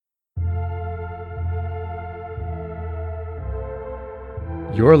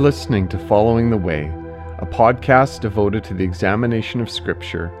You're listening to Following the Way, a podcast devoted to the examination of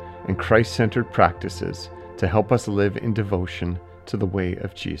Scripture and Christ-centered practices to help us live in devotion to the way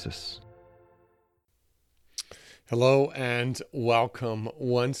of Jesus. Hello and welcome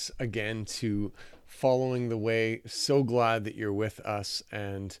once again to Following the Way. So glad that you're with us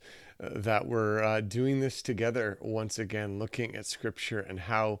and that we're doing this together once again, looking at Scripture and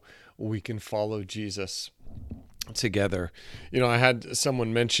how we can follow Jesus together. You know, I had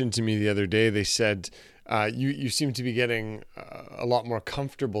someone mention to me the other day, they said, you seem to be getting a lot more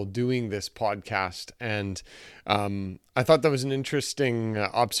comfortable doing this podcast. And I thought that was an interesting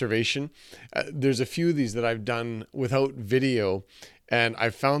observation. There's a few of these that I've done without video, and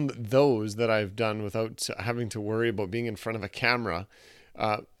I found that those that I've done without having to worry about being in front of a camera,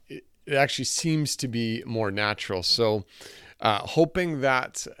 it actually seems to be more natural. So hoping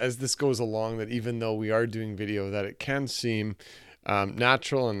that as this goes along, that even though we are doing video, that it can seem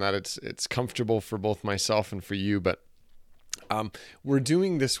natural and that it's comfortable for both myself and for you. But we're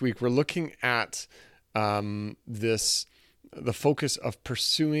doing this week, we're looking at the focus of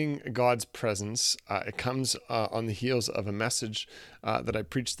pursuing God's presence. It comes on the heels of a message that I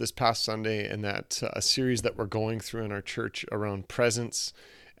preached this past Sunday, and that a series that we're going through in our church around presence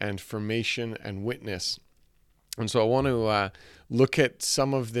and formation and witness. And so I want to look at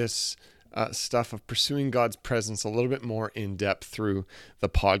some of this stuff of pursuing God's presence a little bit more in depth through the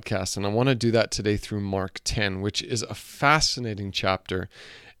podcast. And I want to do that today through Mark 10, which is a fascinating chapter.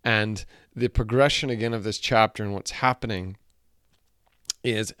 And the progression again of this chapter and what's happening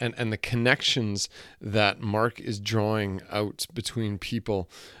is, and the connections that Mark is drawing out between people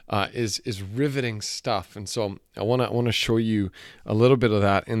is riveting stuff. And so I want to show you a little bit of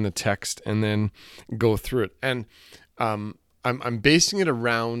that in the text and then go through it. And I'm basing it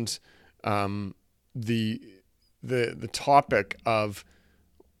around the topic of,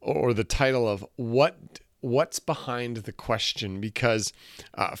 or the title of, what's behind the question. Because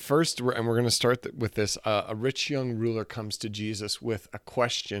first, we're going to start with this, a rich young ruler comes to Jesus with a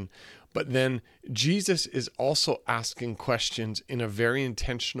question, but then Jesus is also asking questions in a very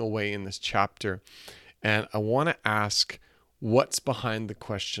intentional way in this chapter. And I want to ask what's behind the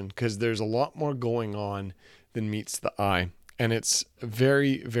question, because there's a lot more going on than meets the eye. And it's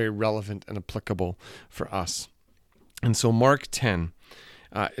very, very relevant and applicable for us. And so Mark 10,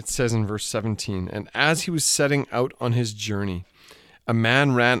 it says in verse 17, "And as he was setting out on his journey, a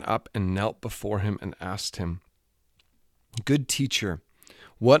man ran up and knelt before him and asked him, 'Good teacher,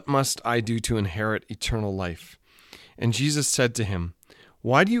 what must I do to inherit eternal life?' And Jesus said to him,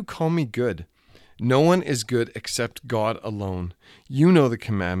 'Why do you call me good? No one is good except God alone. You know the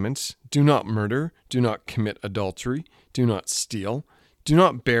commandments. Do not murder. Do not commit adultery. Do not steal. Do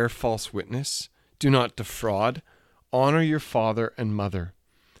not bear false witness. Do not defraud. Honor your father and mother.'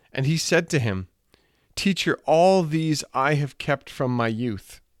 And he said to him, 'Teacher, all these I have kept from my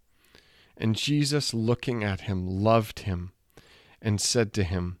youth.' And Jesus, looking at him, loved him and said to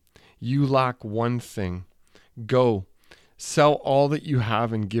him, 'You lack one thing. Go, sell all that you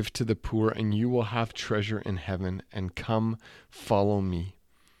have and give to the poor, and you will have treasure in heaven, and come follow me.'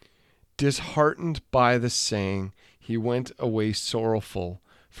 Disheartened by the saying, he went away sorrowful,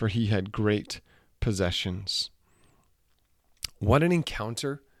 for he had great possessions." What an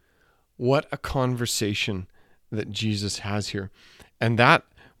encounter. What a conversation that Jesus has here. And that,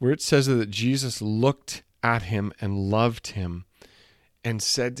 where it says that Jesus looked at him and loved him and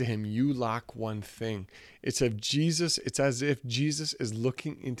said to him, "You lack one thing." It's as if Jesus is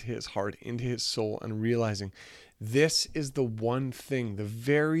looking into his heart, into his soul, and realizing this is the one thing, the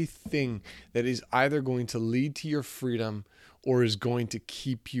very thing that is either going to lead to your freedom or is going to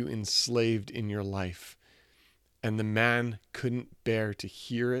keep you enslaved in your life. And the man couldn't bear to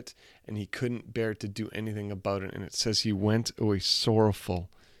hear it, and he couldn't bear to do anything about it. And it says he went away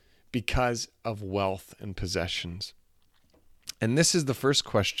sorrowful because of wealth and possessions. And this is the first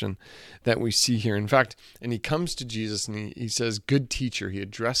question that we see here. In fact, and he comes to Jesus and he says, "Good teacher." He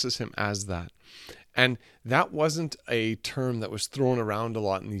addresses him as that. And that wasn't a term that was thrown around a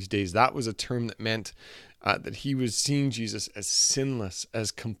lot in these days. That was a term that meant that he was seeing Jesus as sinless,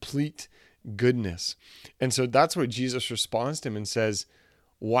 as complete goodness. And so that's what Jesus responds to him and says,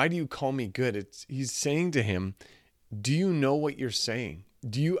 "Why do you call me good?" He's saying to him, do you know what you're saying?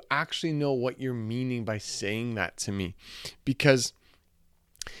 Do you actually know what you're meaning by saying that to me? Because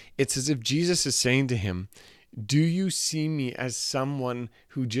it's as if Jesus is saying to him, do you see me as someone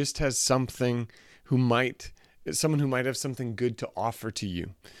who just has something, someone who might have something good to offer to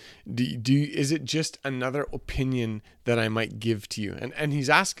you? Is it just another opinion that I might give to you? And he's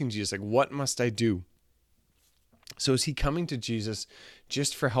asking Jesus, like, what must I do? So is he coming to Jesus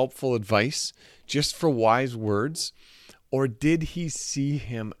just for helpful advice, just for wise words? Or did he see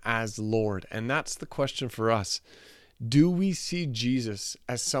him as Lord? And that's the question for us. Do we see Jesus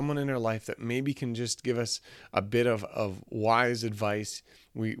as someone in our life that maybe can just give us a bit of wise advice?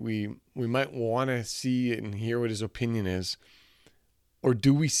 We might want to see and hear what his opinion is. Or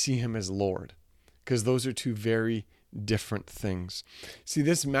do we see him as Lord? Because those are two very different things. See,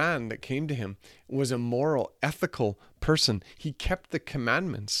 this man that came to him was a moral, ethical person. He kept the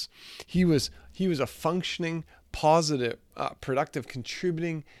commandments. He was a functioning, positive, productive,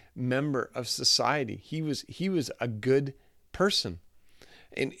 contributing member of society. He was a good person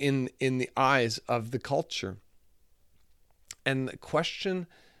in the eyes of the culture. And the question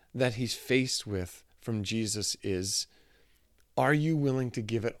that he's faced with from Jesus is, are you willing to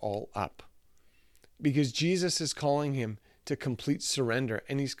give it all up? Because Jesus is calling him to complete surrender.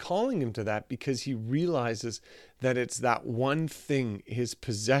 And he's calling him to that because he realizes that it's that one thing, his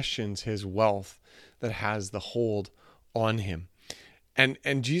possessions, his wealth, that has the hold on him. And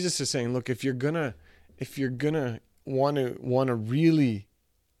Jesus is saying, look, if you're gonna want to really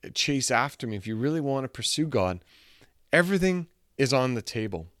chase after me, if you really want to pursue God, everything is on the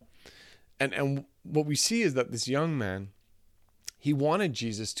table. And what we see is that this young man, he wanted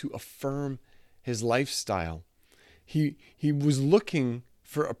Jesus to affirm his lifestyle. He was looking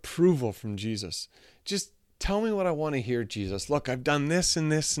for approval from Jesus. Just tell me what I want to hear, Jesus. Look, I've done this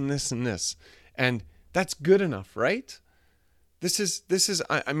and this and this and this. And that's good enough, right?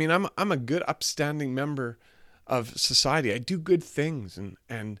 I'm a good upstanding member of society. I do good things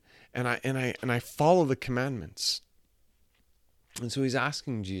and I follow the commandments. And so he's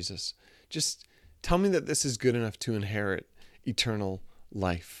asking Jesus, just tell me that this is good enough to inherit eternal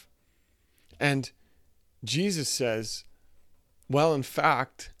life. And Jesus says, well, in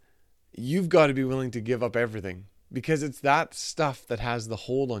fact, you've got to be willing to give up everything, because it's that stuff that has the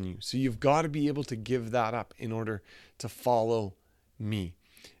hold on you. So you've got to be able to give that up in order to follow me.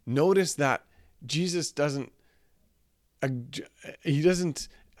 Notice that Jesus doesn't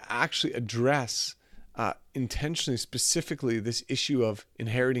actually address intentionally, specifically, this issue of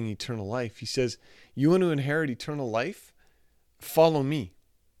inheriting eternal life. He says, you want to inherit eternal life? Follow me.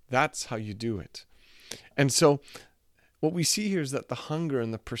 That's how you do it. And so what we see here is that the hunger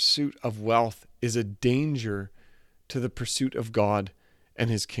and the pursuit of wealth is a danger to the pursuit of God and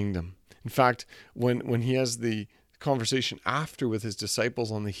his kingdom. In fact, when he has the conversation after with his disciples,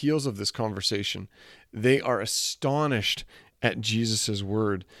 on the heels of this conversation, they are astonished at Jesus's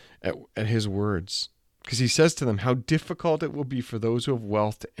word, at his words. Because he says to them, how difficult it will be for those who have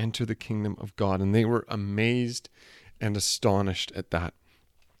wealth to enter the kingdom of God. And they were amazed and astonished at that.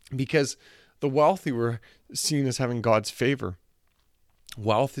 Because the wealthy were seen as having God's favor.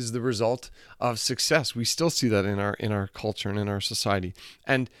 Wealth is the result of success. We still see that in our culture and in our society.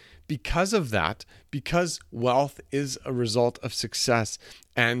 And because of that, because wealth is a result of success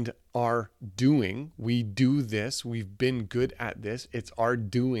and our doing, we do this, we've been good at this, it's our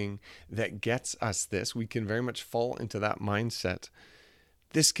doing that gets us this. We can very much fall into that mindset.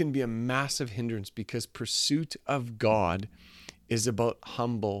 This can be a massive hindrance, because pursuit of God is about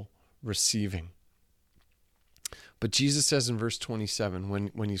humble receiving. But Jesus says in verse 27,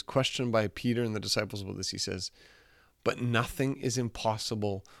 when he's questioned by Peter and the disciples about this, he says, but nothing is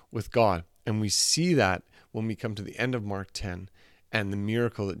impossible with God. And we see that when we come to the end of Mark 10 and the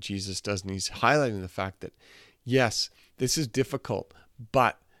miracle that Jesus does. And he's highlighting the fact that, yes, this is difficult,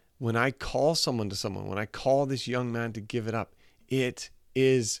 but when I call someone to someone, when I call this young man to give it up, it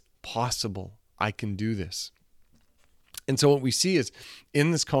is possible. I can do this. And so what we see is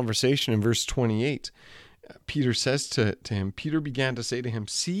in this conversation in verse 28, Peter says to him, Peter began to say to him,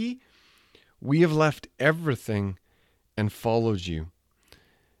 see, we have left everything and followed you.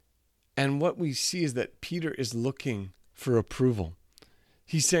 And what we see is that Peter is looking for approval.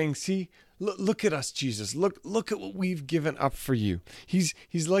 He's saying, see, look at us, Jesus. Look at what we've given up for you. He's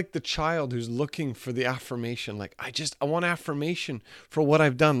like the child who's looking for the affirmation. Like, I want affirmation for what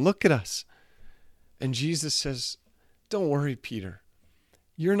I've done. Look at us. And Jesus says, don't worry, Peter.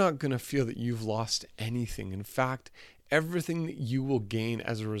 You're not going to feel that you've lost anything. In fact, everything that you will gain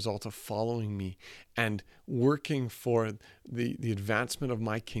as a result of following me and working for the advancement of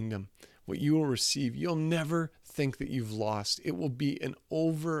my kingdom, what you will receive, you'll never think that you've lost. It will be an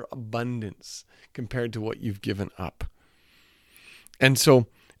overabundance compared to what you've given up. And so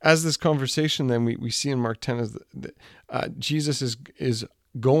as this conversation then we see in Mark 10 is Jesus is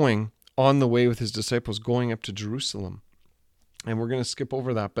going on the way with his disciples, going up to Jerusalem. And we're going to skip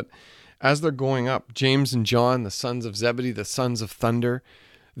over that. But as they're going up, James and John, the sons of Zebedee, the sons of thunder,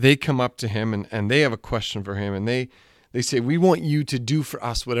 they come up to him and they have a question for him. And They say, we want you to do for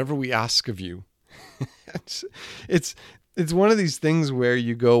us whatever we ask of you. it's one of these things where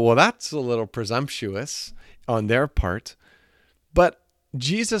you go, well, that's a little presumptuous on their part. But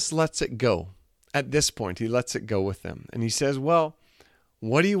Jesus lets it go. At this point, he lets it go with them. And he says, well,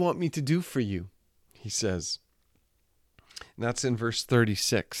 what do you want me to do for you? He says. And that's in verse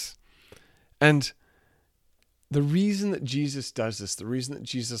 36. And the reason that Jesus does this, the reason that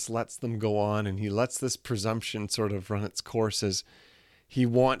Jesus lets them go on and he lets this presumption sort of run its course is he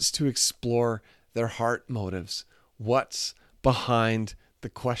wants to explore their heart motives. What's behind the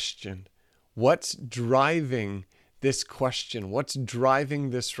question? What's driving this question? What's driving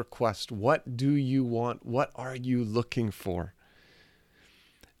this request? What do you want? What are you looking for?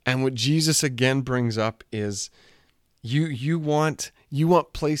 And what Jesus again brings up is you want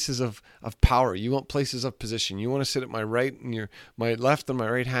places of power. You want places of position. You want to sit at my right and my left and my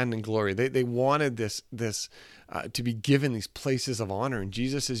right hand in glory. They wanted this to be given these places of honor. And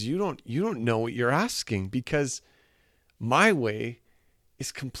Jesus says, you don't know what you're asking, because my way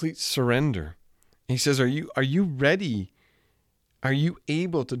is complete surrender. And he says, are you ready? Are you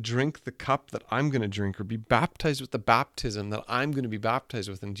able to drink the cup that I'm going to drink, or be baptized with the baptism that I'm going to be baptized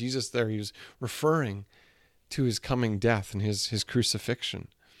with? And Jesus there, he was referring to his coming death and his crucifixion.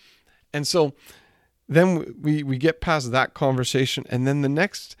 And so then we get past that conversation. And then the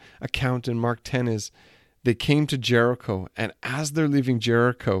next account in Mark 10 is they came to Jericho. And as they're leaving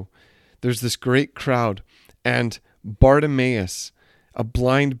Jericho, there's this great crowd. And Bartimaeus, a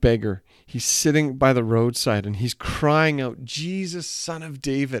blind beggar, he's sitting by the roadside and he's crying out, Jesus, Son of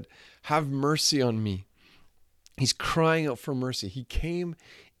David, have mercy on me. He's crying out for mercy. He came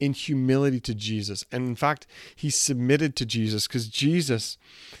in humility to Jesus. And in fact, he submitted to Jesus, because Jesus,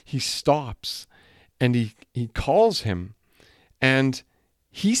 he stops and he calls him. And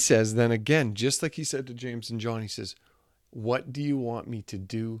he says then again, just like he said to James and John, he says, what do you want me to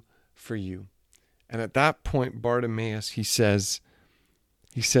do for you? And at that point, Bartimaeus, he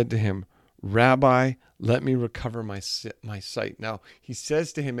said to him, Rabbi, let me recover my sight. Now, he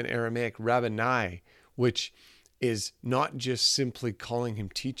says to him in Aramaic, Rabboni, which is not just simply calling him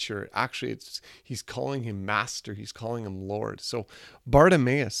teacher. Actually, he's calling him master. He's calling him Lord. So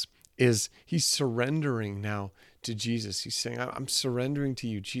Bartimaeus he's surrendering now to Jesus. He's saying, I'm surrendering to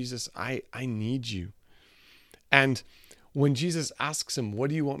you, Jesus. I need you. And when Jesus asks him, what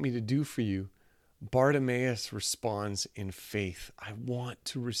do you want me to do for you? Bartimaeus responds in faith. I want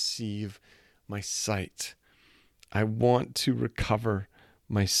to receive my sight. I want to recover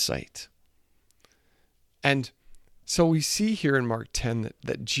my sight. And so we see here in Mark 10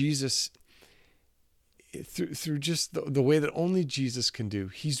 that Jesus, through just the way that only Jesus can do,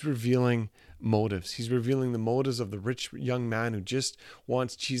 he's revealing motives. He's revealing the motives of the rich young man who just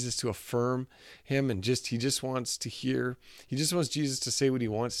wants Jesus to affirm him, and he just wants to hear. He just wants Jesus to say what he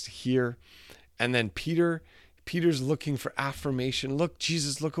wants to hear. And then Peter's looking for affirmation. Look,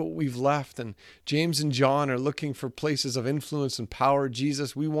 Jesus, look what we've left. And James and John are looking for places of influence and power.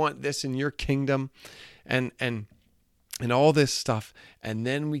 Jesus, we want this in your kingdom. And all this stuff. And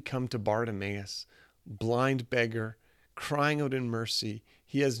then we come to Bartimaeus, blind beggar, crying out in mercy.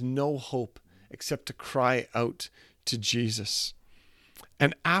 He has no hope except to cry out to Jesus.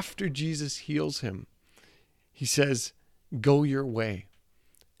 And after Jesus heals him, he says, go your way.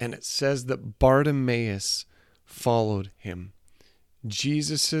 And it says that Bartimaeus followed him.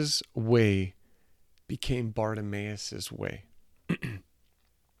 Jesus's way became Bartimaeus's way.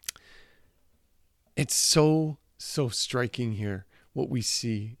 It's so striking here what we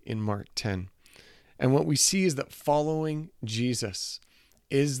see in Mark 10. And what we see is that following Jesus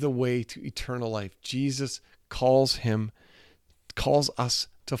is the way to eternal life. Jesus calls us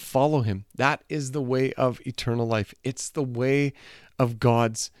to follow him. That is the way of eternal life. It's the way of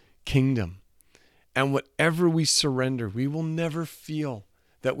God's kingdom. And whatever we surrender, we will never feel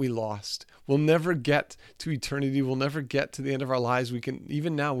that we lost. We'll never get to eternity. We'll never get to the end of our lives. We can,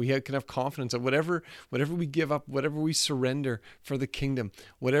 even now, can have confidence that whatever we give up, whatever we surrender for the kingdom,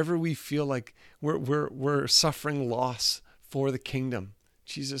 whatever we feel like we're suffering loss for the kingdom,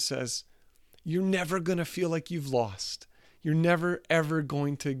 Jesus says, you're never going to feel like you've lost. You're never, ever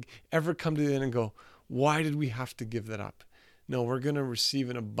going to ever come to the end and go, why did we have to give that up? No, we're going to receive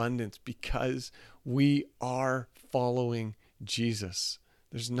an abundance because we are following Jesus.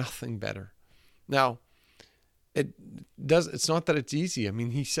 There's nothing better. Now, it's not that it's easy. I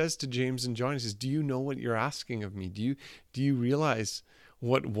mean, he says to James and John, he says, do you know what you're asking of me? Do you realize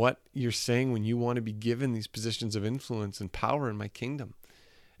what you're saying when you want to be given these positions of influence and power in my kingdom?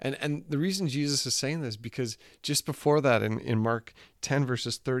 And the reason Jesus is saying this, because just before that in Mark 10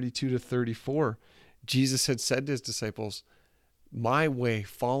 verses 32 to 34, Jesus had said to his disciples, my way,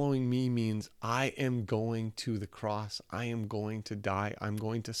 following me, means I am going to the cross. I am going to die. I'm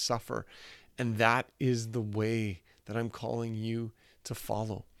going to suffer. And that is the way that I'm calling you to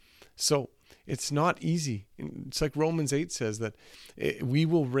follow. So it's not easy. It's like Romans 8 says that we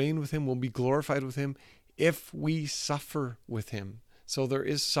will reign with him, we'll be glorified with him if we suffer with him. So there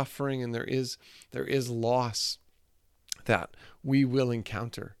is suffering and there is loss that we will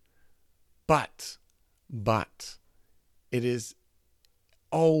encounter. But it is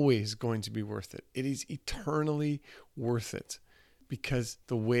always going to be worth it. It is eternally worth it, because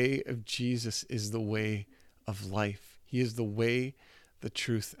the way of Jesus is the way of life. He is the way, the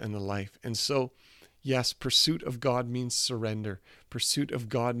truth, and the life. And so, yes, pursuit of God means surrender. Pursuit of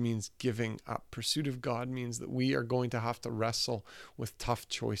God means giving up. Pursuit of God means that we are going to have to wrestle with tough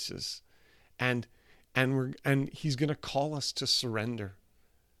choices. And he's going to call us to surrender.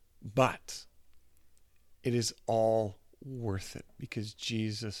 But it is all worth it, because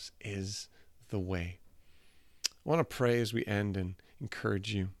Jesus is the way. I want to pray as we end and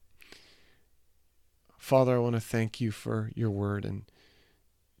encourage you. Father, I want to thank you for your word. And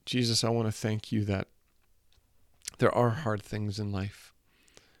Jesus, I want to thank you that there are hard things in life.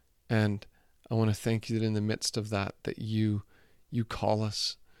 And I want to thank you that in the midst of that you call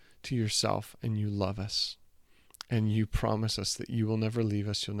us to yourself and you love us. And you promise us that you will never leave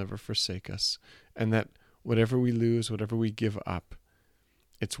us, you'll never forsake us. And that whatever we lose, whatever we give up,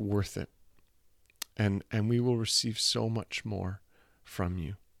 it's worth it. And we will receive so much more from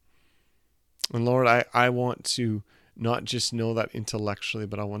you. And Lord, I want to not just know that intellectually,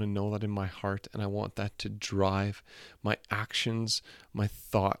 but I want to know that in my heart. And I want that to drive my actions, my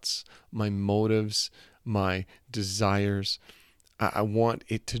thoughts, my motives, my desires. I want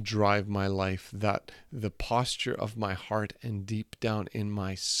it to drive my life, that the posture of my heart and deep down in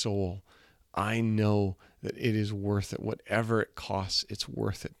my soul, I know that it is worth it. Whatever it costs, it's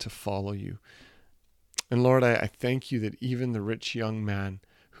worth it to follow you. And Lord, I thank you that even the rich young man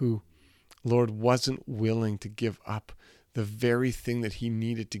who, Lord, wasn't willing to give up the very thing that he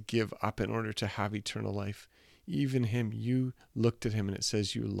needed to give up in order to have eternal life, even him, you looked at him and it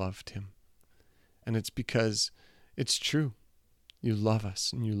says you loved him. And it's because it's true. You love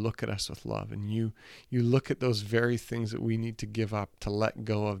us and you look at us with love, and you look at those very things that we need to give up, to let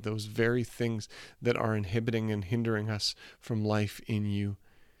go of, those very things that are inhibiting and hindering us from life in you.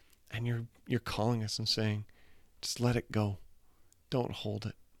 And you're calling us and saying, just let it go. Don't hold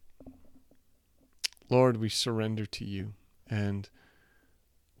it. Lord, we surrender to you, and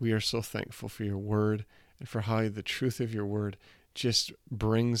we are so thankful for your word and for how the truth of your word just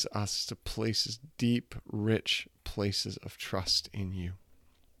brings us to places, deep, rich places of trust in you.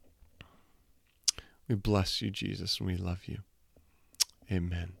 We bless you, Jesus, and we love you.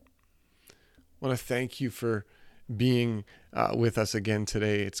 Amen. I want to thank you for being with us again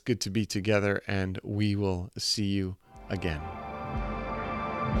today. It's good to be together, and we will see you again.